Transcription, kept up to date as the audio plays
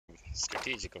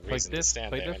strategical Fight reason to this,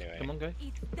 stand fight there this. anyway. Come on, guys.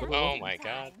 Oh my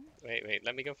god. Wait,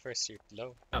 let me go first. You're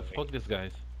low. Ah, Wait. fuck this,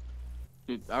 guys.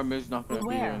 Dude, our mid's not gonna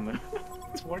be here in there.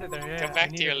 It's warded there, yeah. Come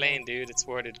back to your lane, dude. It's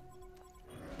warded.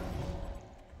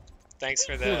 Thanks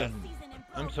for the... Dude,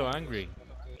 I'm so angry.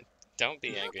 Don't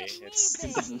be angry. It's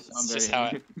I'm just very how...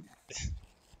 angry.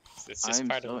 It's just I'm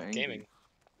part so of angry. gaming.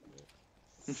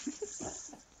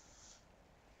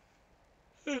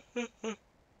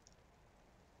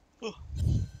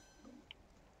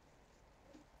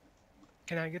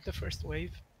 Can I get the first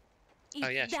wave? Oh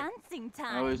yeah, sure. Dancing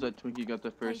time. I always let Twinkie get the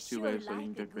I first two sure waves so he can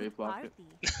like a get Grave good Block it.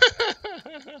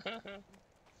 party.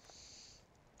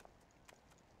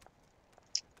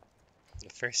 The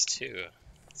first two.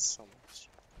 That's so much.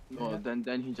 Well,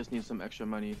 then he just needs some extra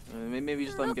money. Maybe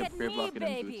just let him Look get at Grave me, Block it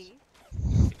and boots. baby.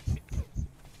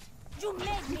 You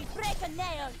made me break a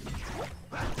nail.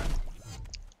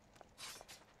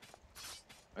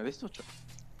 Are they still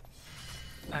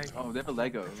Oh, they have a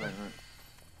Lego. Right.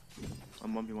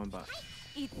 I'm 1v1 bot.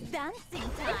 It's dancing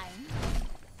time.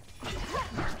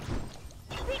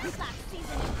 Big slap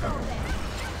season in progress.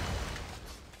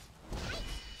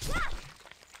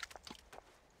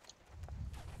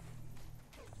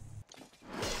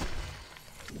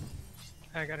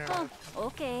 I got it. Oh,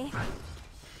 okay.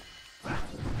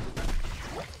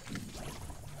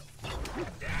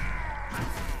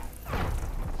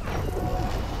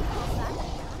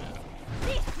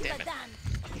 Damn it.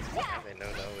 I didn't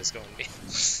know that was going to be.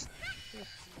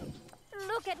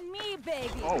 Look at me,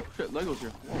 baby. Oh shit, Lego's here.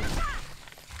 Whoa.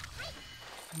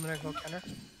 I'm gonna go counter.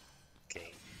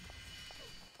 Okay.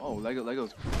 Oh,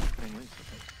 Lego's. Dang, nice.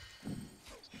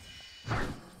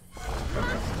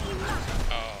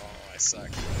 Oh, I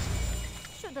suck.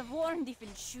 Should have worn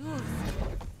different shoes.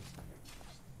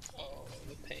 Oh,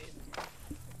 the pain.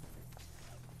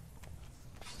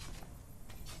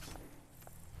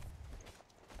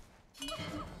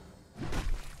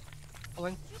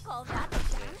 Pulling. You call that a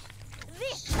dance?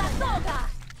 This la toga.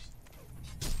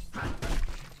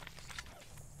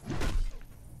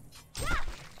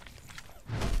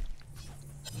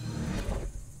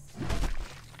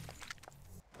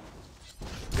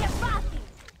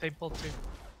 They pulled two.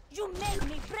 You made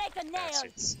me break a nail.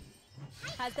 Bastards.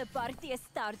 Has the party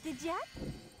started yet?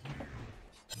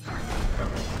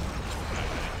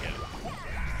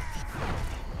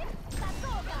 La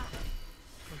toga.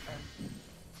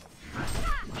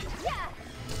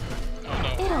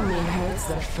 It only hurts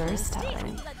the first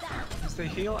time. La dance. Is the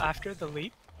heal after the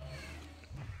leap?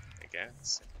 I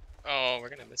guess. Oh, we're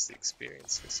gonna miss the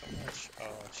experience for so much.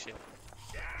 Oh, shit.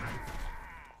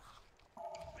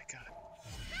 Oh my god.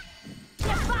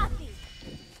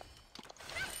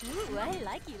 Ooh, I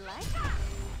like you like.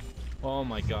 Oh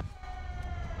my god.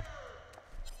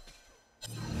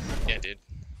 Yeah, dude.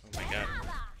 Oh my god.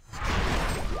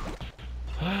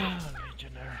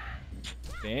 Legionnaire.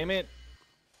 Damn it.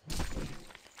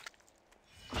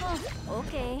 Oh,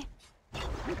 okay.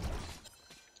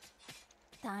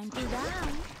 Time to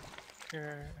down.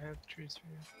 Here, I have trees for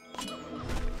you.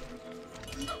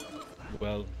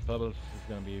 Well, Bubbles is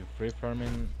gonna be free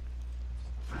farming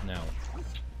now.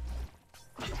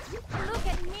 Look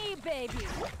at me, baby.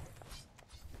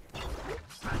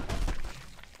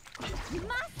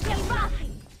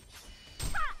 Masquerade.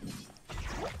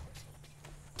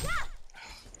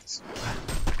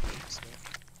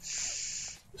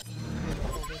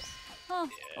 Oh,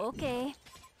 okay.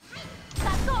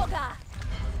 La toga.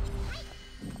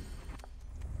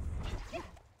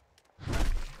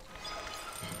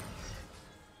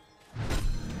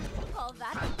 Call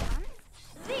that a dance?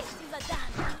 This is a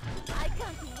dance. I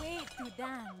can't wait to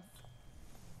dance.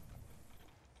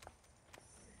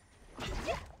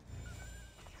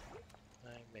 I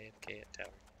made K at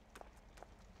tower.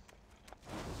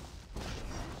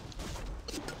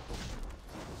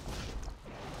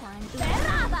 Time to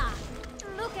Berada!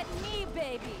 Look at me,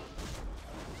 baby.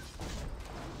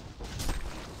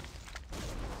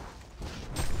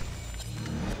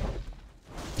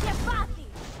 Chapati!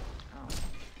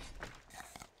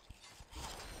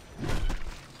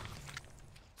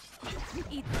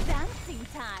 It's dancing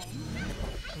time.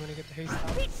 I'm gonna get the haste out.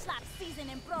 Bitch slap season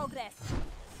in progress.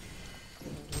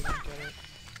 Didn't get it.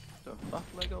 The fuck,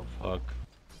 Lego? Fuck.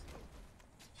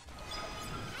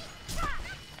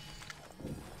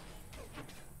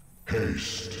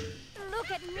 Haste. Look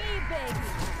at me, baby.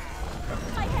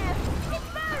 My hair, it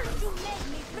burns. You made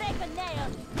me break a nail.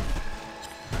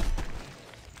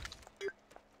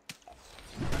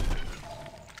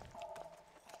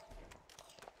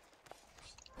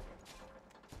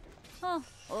 Oh,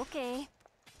 okay.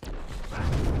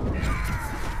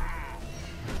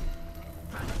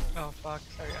 Oh fuck. clock.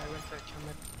 Sorry, I went to kill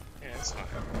mid. Yeah, it's fine.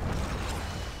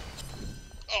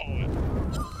 Oh,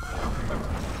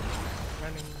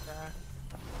 Running back.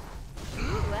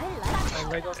 Ooh, I like I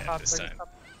wiggle Yeah, top, this wiggle time. top.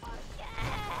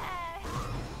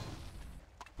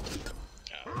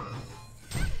 oh.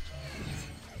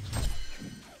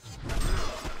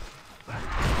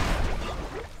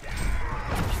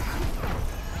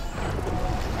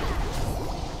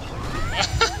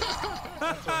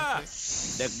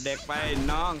เด็กๆไป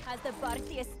น้อง Has the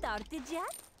party started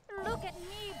yet? Look at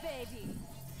me, baby.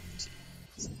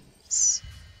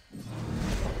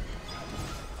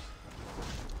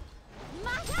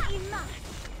 Mata ima.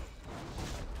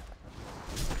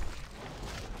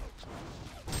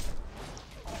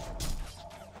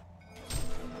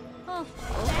 Oh,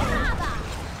 Beraba.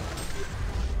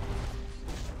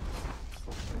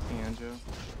 I see Andrew.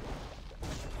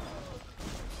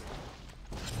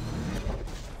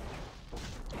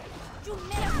 You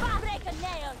never break a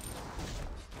nail.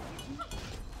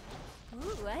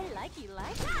 Ooh, I like you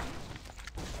like that.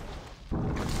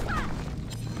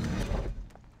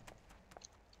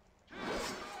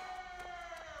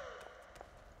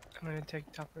 I'm gonna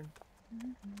take top ring.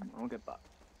 I won't get bot.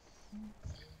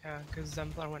 Yeah, because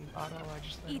Zemplar went bottle. I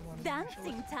just It's didn't want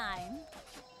dancing time.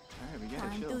 Alright, we get it.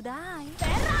 Time to Chill. die.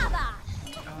 Beraba.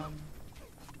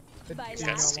 Do you Bailar know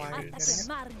That's why I'm stupid. hasta getting it?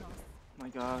 quemarnos. My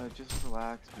god, just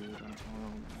relax, dude.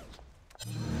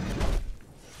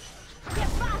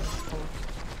 Get back.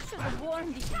 Should have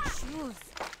worn different shoes.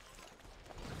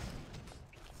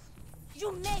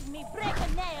 You made me break a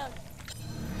nail.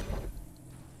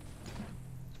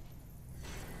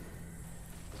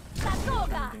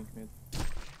 Tatoga. Gank mid.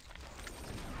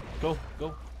 Go, go.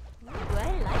 Ooh,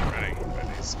 I like Running, but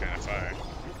he's kind of far. it.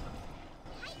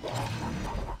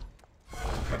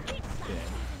 In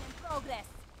progress.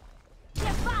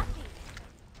 Get back.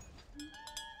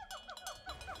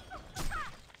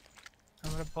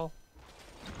 I'm gonna pull.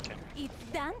 It's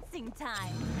dancing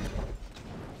time.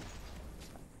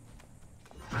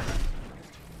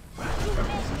 You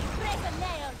made me break a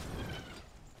nail.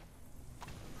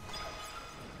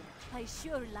 I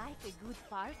sure like a good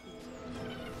party.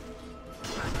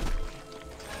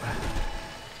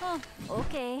 Oh,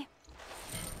 okay.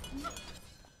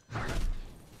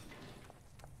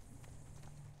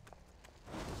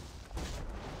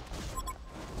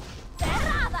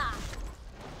 Beraba!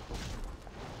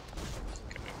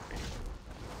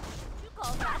 You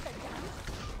call that a dance?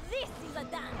 This is a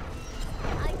dance.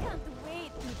 I can't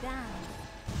wait to dance.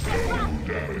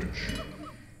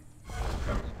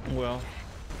 Well,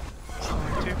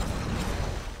 Slowing two.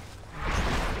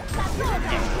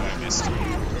 Oh, I missed.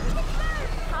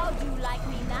 How do you like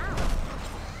me now?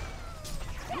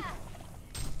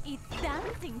 It's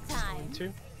dancing time.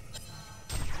 Two.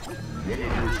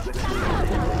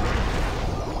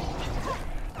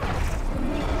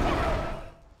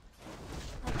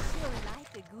 I sure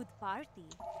like a good party.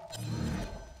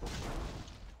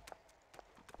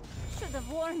 Should have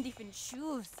worn different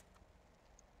shoes.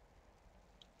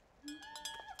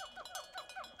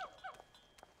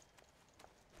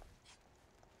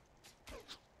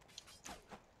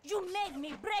 You made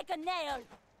me break a nail.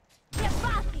 Get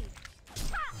party.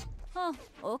 Oh,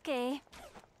 okay.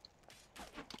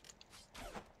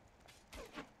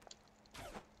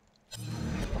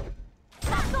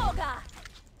 Tatoga!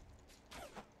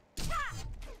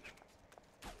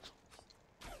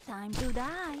 Time to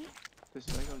die. This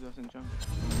Lego doesn't jump.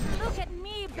 Look at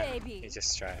me, baby. He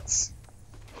just strats.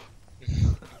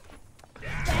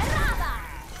 Beraba!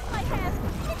 My hand,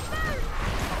 it burns!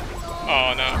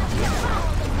 Oh no.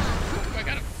 Oh, I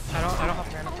got him. I don't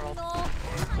have mana for oh ult.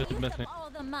 no! Just You missing. took all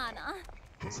the mana.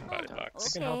 Body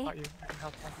box. I can help Okay. out you. I can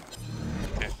help out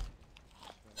you. Okay.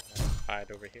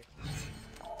 Hide over here.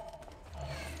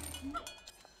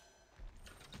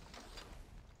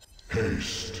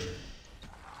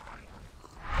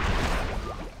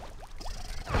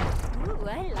 Ooh,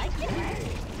 I like it.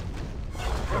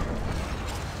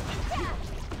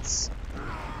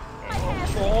 My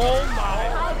hand. Oh my!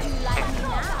 How do you like me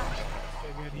now?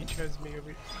 Okay, good. He chose me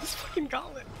over this fucking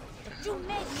gauntlet. You made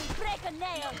me break a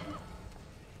nail.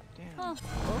 Damn. Oh,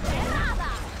 okay.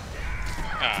 Beraba!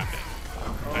 Ah,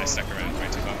 okay. I stuck around way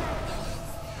too long.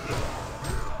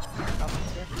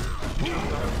 Gauntlet's here.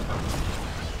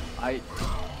 I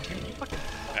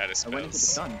Out of went into the spells.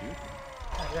 sun, dude.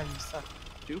 Oh, yeah, you suck.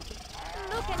 Stupid.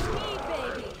 Look at me,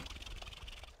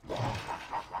 baby.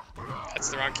 That's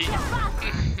the wrong key. Get back.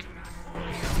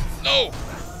 No!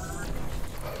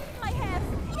 My hand,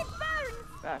 it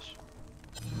burns. Bash.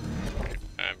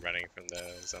 I'm running from the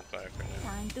Sunfire for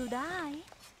now. Time to die.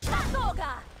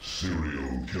 Tatoga!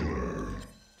 Serial killer.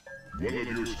 Okay,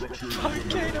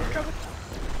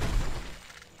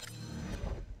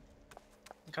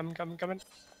 I'm coming. Coming.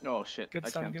 Oh shit. Good I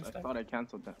stun, canceled. good I stun. thought I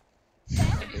canceled that.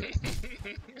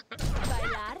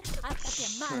 Bailar hasta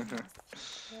quemarnos.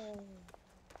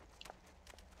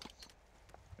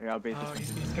 Yeah, I'll bait Oh, this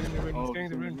he's one. getting the rune. He's Oh, getting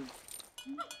the he's rune.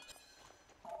 gonna-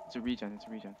 It's a regen. It's a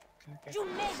regen. Okay. You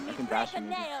made me can break bash a him,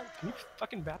 maybe. nail. Can you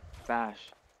fucking bat?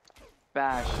 Bash.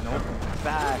 Bash. Nope.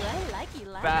 Bash. I like you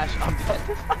like Bash. I'm dead.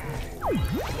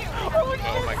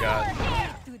 Oh my god.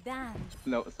 to dance.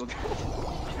 No, still dead.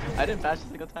 I didn't bash a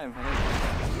single time.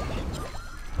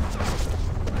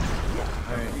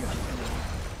 Alright, you got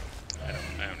it.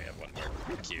 I only have one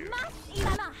more Q. Más y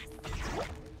más.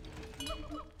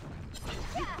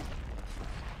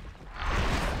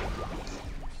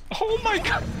 Oh my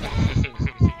god!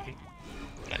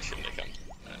 I shouldn't have come.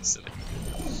 That's silly.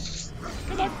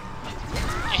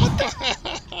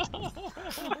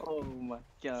 Oh my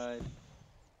god.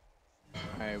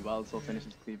 Alright, Wild Soul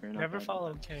finishes Cleaver. not Never bad.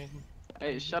 followed Kane.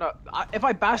 Hey, shut up. If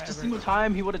I bashed a Ever. single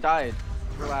time, he would have died.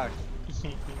 Relax.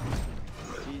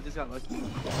 He just got lucky.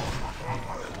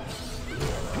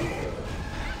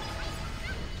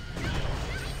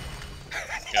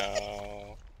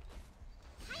 Go.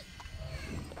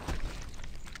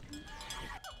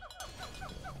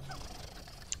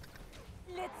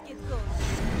 Let's get going.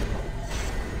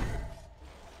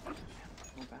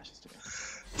 No bashes today.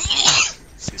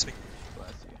 Excuse me.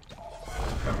 Bless you.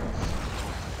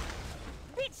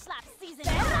 Bitch slap season.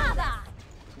 Cerrada.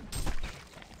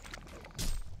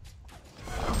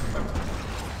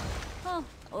 Oh,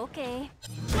 okay.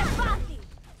 Chapati.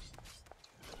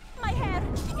 My hair,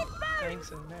 it burns.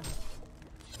 Thanks, and man.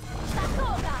 La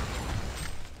toga.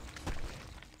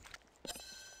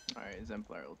 Alright,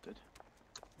 Exemplar ulted.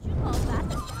 You call that?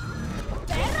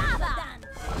 Cerrada.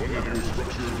 One of your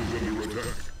structures is under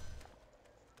attack.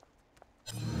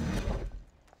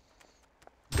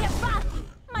 Chapati.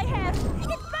 My hair,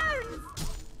 it burns.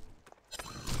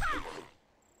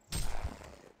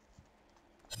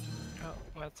 Oh,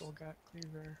 Wetzel got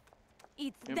Cleaver.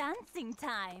 It's Yep. dancing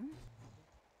time.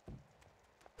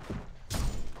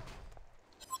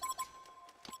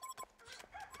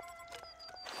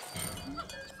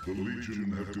 The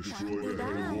Legion have destroyed a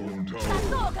Hellborn La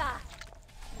tower. toga.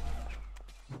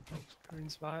 Green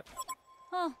spot.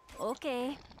 Oh,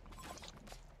 okay.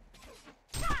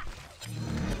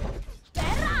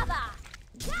 Cerrada.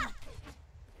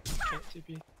 Can't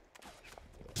TP.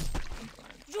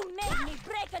 You made me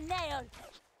break a nail.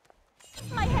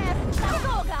 My hair, la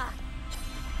toga.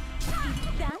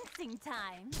 It's dancing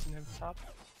time. And then top.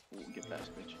 Ooh, get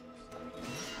bashed, bitch.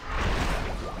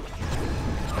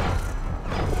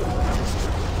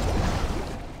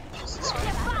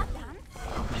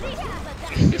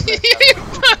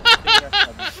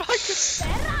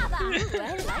 Cerrada.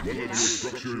 Well, One of your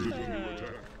structures is under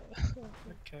attack.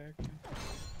 Okay.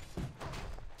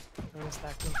 I'm gonna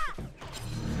stack them.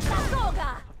 La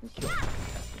toga. Kill.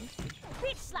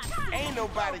 Bitch slap. Ain't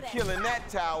nobody killing that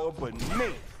tower but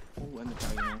me. Ooh, and the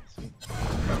target now. Sweet.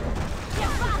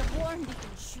 I've worn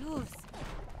different shoes.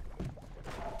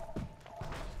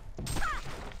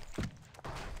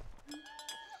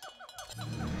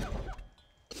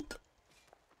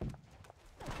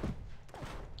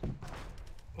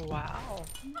 Wow.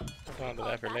 Hold on to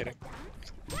that for later.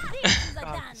 This is a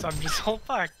God, dance. so I'm just hold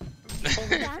back.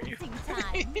 Dancing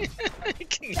time. I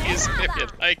can use it if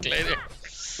you'd like later.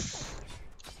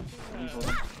 Evil.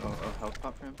 Oh, health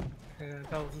pop for him? Yeah,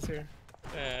 Pels is here.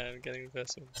 I'm getting the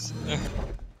best ones.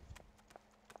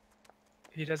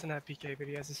 He doesn't have PK, but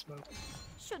he has a smoke.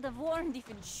 Should have worn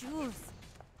different shoes.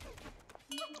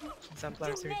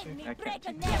 Exemplar's You here made too. me I break can't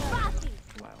a nail. Party.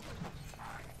 Wow.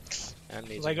 And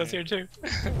Legion, Lego's right? here too.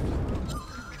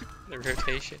 The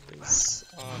rotation is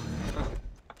on.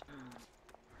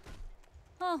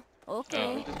 Oh,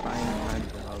 okay. Just buying time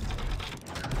for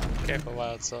health. Careful,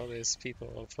 Wild Soul. There's people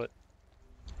on foot.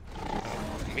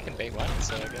 We can bait Wild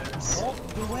Soul, I guess. Oh,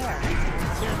 beware.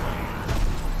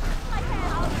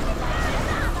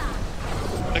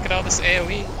 Look at all this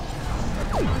AoE.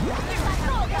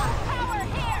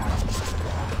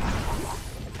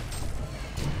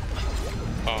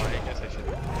 Oh, I guess I should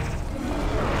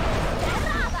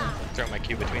throw my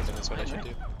Q between them. Is what I should do.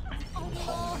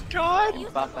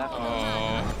 God! Buff that.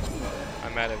 Oh,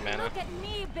 I'm out of mana. Look at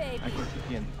me, baby. I can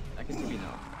TP in. I can TP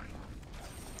now.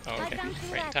 Oh, I okay. can't do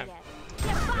Right in that time. yet.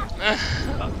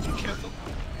 Oh, he canceled.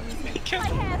 He My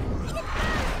canceled. hair, it burns.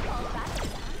 Oh, that's a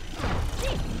dance.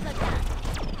 This is a dance.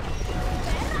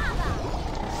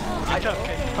 Cerrada.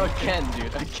 Again,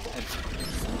 dude. Again.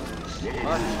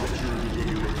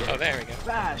 Oh, there we go.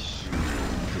 Bash.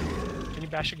 Can you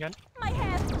bash again?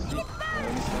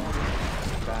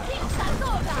 Easy.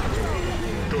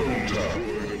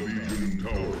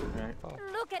 Alright.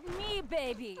 Look at me,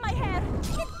 baby. My hair,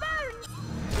 it burns.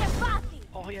 Your body.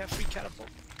 Oh yeah, free catapult.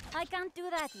 I can't do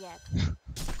that yet.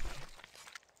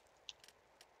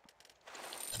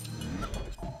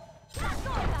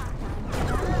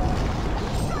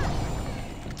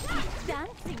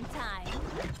 Dancing time.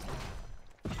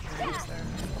 He's there.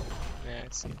 Yeah, I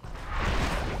see.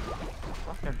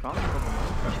 Fuck, I've gone for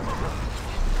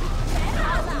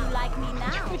How do you like me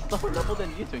now? He's lower level than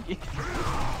you, Twinkie.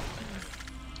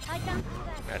 I can't do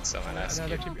that. That's someone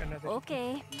asking. Another.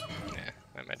 Okay. Yeah,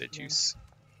 I'm out of juice.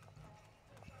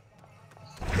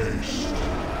 Alright.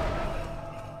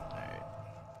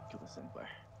 Kill the simpler.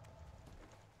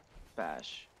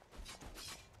 Bash.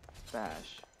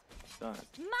 Bash. Done.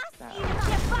 Must you get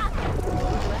back?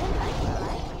 Well, like you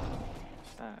like.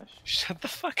 Bash. Shut the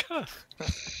fuck up.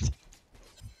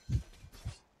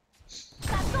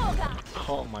 Sasoga.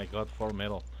 Oh my god, 4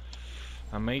 metal.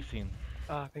 Amazing.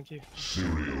 Ah, thank you.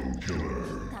 Serial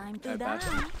killer. Time to Bash.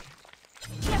 dance.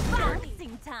 Get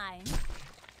dancing time.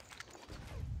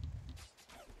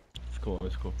 It's cool,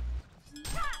 it's cool.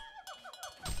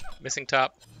 Missing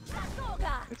top.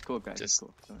 Sasoga. It's cool, guys. It's Just-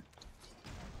 cool. Sorry.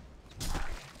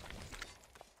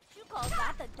 You call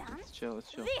that a dance? Let's chill,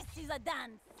 let's chill. This is a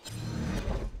dance.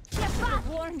 Get back.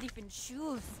 Worn different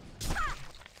shoes.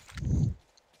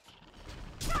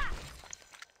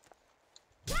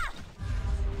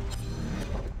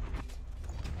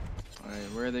 Alright,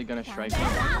 where are they gonna strike? They're,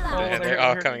 they're they're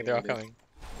all here. coming, they're all coming.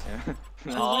 Yeah.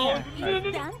 Oh,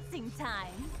 It's dancing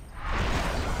time.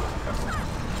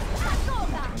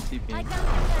 Sasoga. I'm TPing. I can't do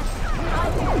that. How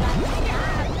do you like me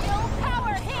now? No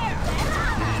power here.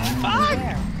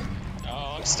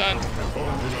 Oh, I'm stunned.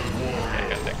 Yeah, I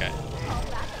got that guy.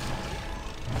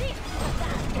 This is a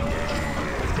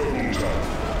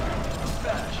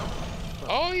dance.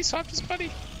 Oh, he swapped his buddy.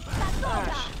 Sasoga.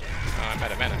 Oh, I'm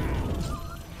out of mana.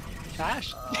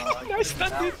 Cash. Nice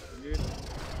stun, dude.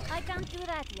 I can't do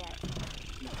that yet.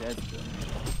 He's dead still.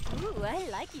 Ooh, I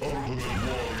like it.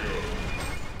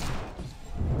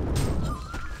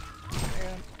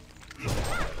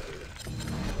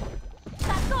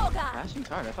 Sasoga. Bashing's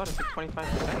hard. I thought it took 25%.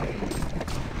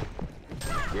 The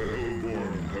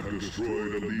Hellborn have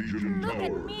destroyed a Legion Look tower.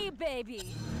 at me,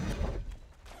 baby.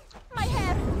 My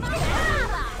hair, my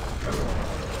hair.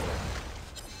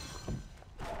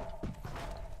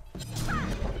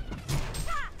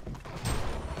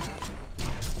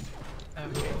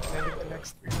 Okay, can I get the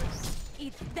next 3 lists?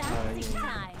 It's dancing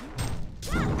time.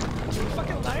 You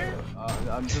fucking liar.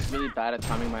 I'm just really bad at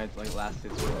timing my last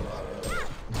hits for you, so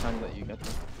I'm trying to let you get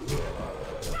them.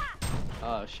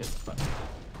 Oh shit, fuck.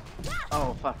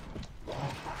 Oh fuck.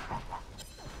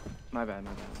 My bad,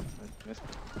 my bad. I missed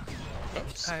it.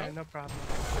 Oops. Hi, no problem.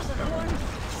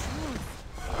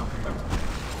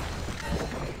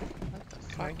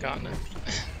 I got it. You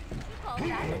call that a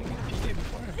dance?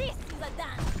 This is a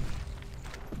dance.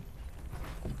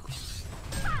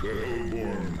 The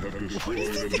Hellborn have destroyed a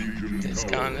Legion It's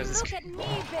tower. gone. It's Look at me,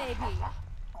 baby.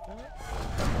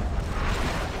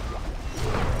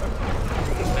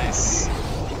 nice.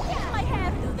 My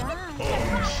hair to dance.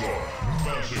 Onslaught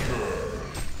Massacre.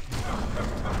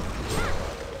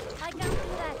 I can't do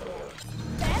that yet.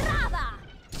 Perrada.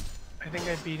 I think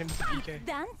I beat him to PK.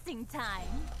 Dancing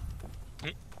time.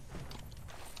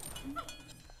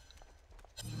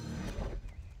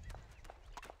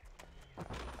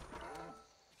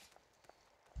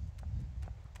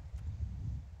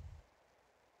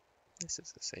 This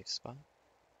is a safe spot.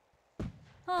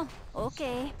 Oh,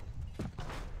 okay.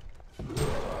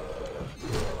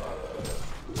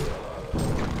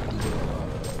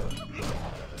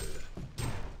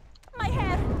 My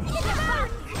hair. Get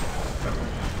back.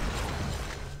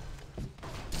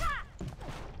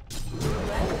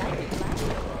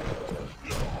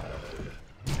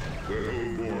 The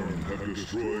Hellborn have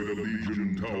destroyed a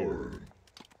Legion tower.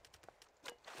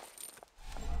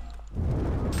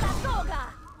 Sasoga.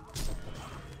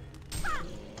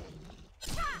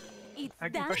 It's I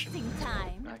can push him. dancing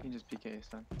time. I can just PK this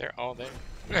time. They're all there.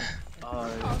 Call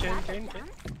Jane, that a Jane,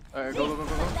 dance? Alright, go, go, go, go,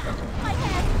 go. My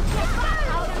hair. Get back.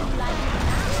 How do you like it now?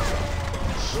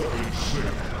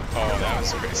 Oh, that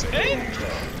was pretty sick. Should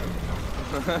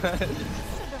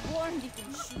have worn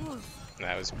different shoes.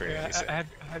 That was pretty Yeah, sick. I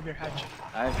have your hatchet.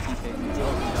 I have PK.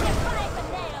 Get back the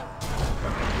nail.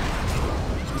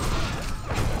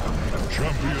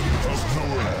 Champion of no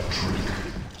trick.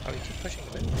 Oh, you keep pushing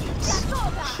them in.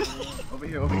 Sasoga. Over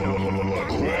here, over here. I'm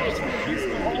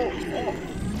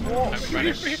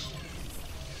running.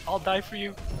 I'll die for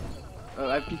you.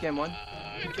 I have PK M1.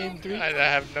 Game 3. I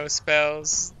have no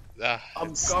spells. I'm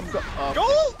It's- go.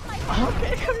 Goal!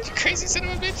 Okay. you crazy son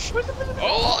of a bitch!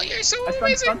 Oh, you're so Stun.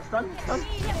 amazing! Stun.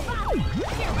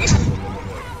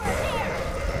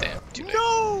 Damn, too late.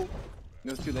 No!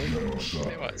 It was too late.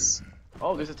 It was.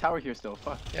 Oh, there's a tower here still.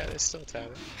 Fuck. Yeah, there's still a tower.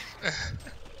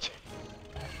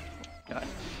 God.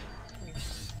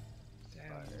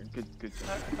 Damn. Good. I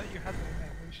thought you had the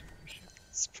animation for sure.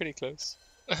 It's pretty close.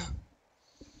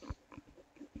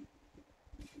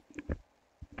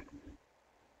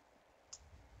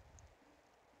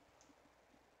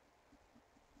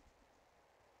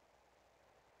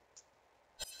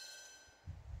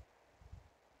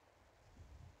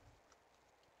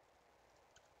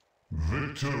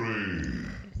 Victory!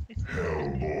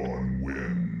 Hellborn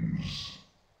wins.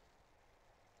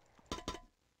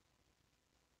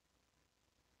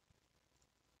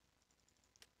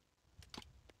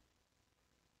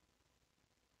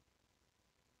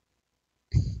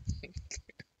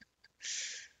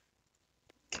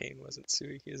 Kane wasn't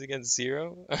Sui. He was against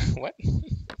 0? What?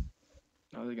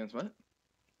 I was against what?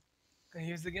 And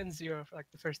he was against 0 for like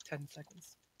the first 10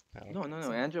 seconds. Oh, No.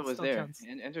 So Andrew was still there. counts.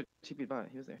 And Andrew TP'd bot.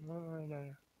 He was there. No.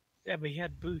 Yeah, but he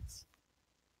had boots.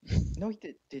 No, he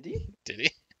did. Did he? did he?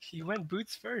 He went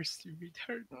boots first, you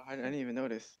retard. No, I didn't even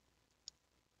notice.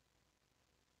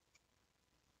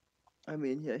 I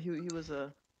mean, yeah, he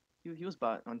was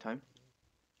bot on time.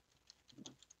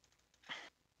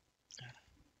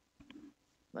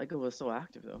 Lyca was so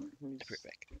active though. He was, Right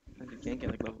back. I think he can't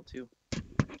get like level 2.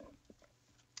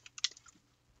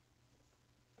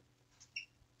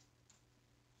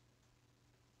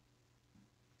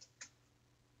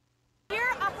 You're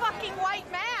a fucking white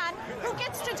man who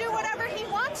gets to do whatever he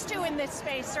wants to in this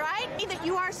space, right? That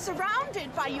you are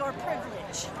surrounded by your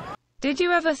privilege. Did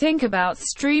you ever think about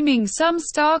streaming some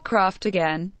StarCraft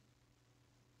again?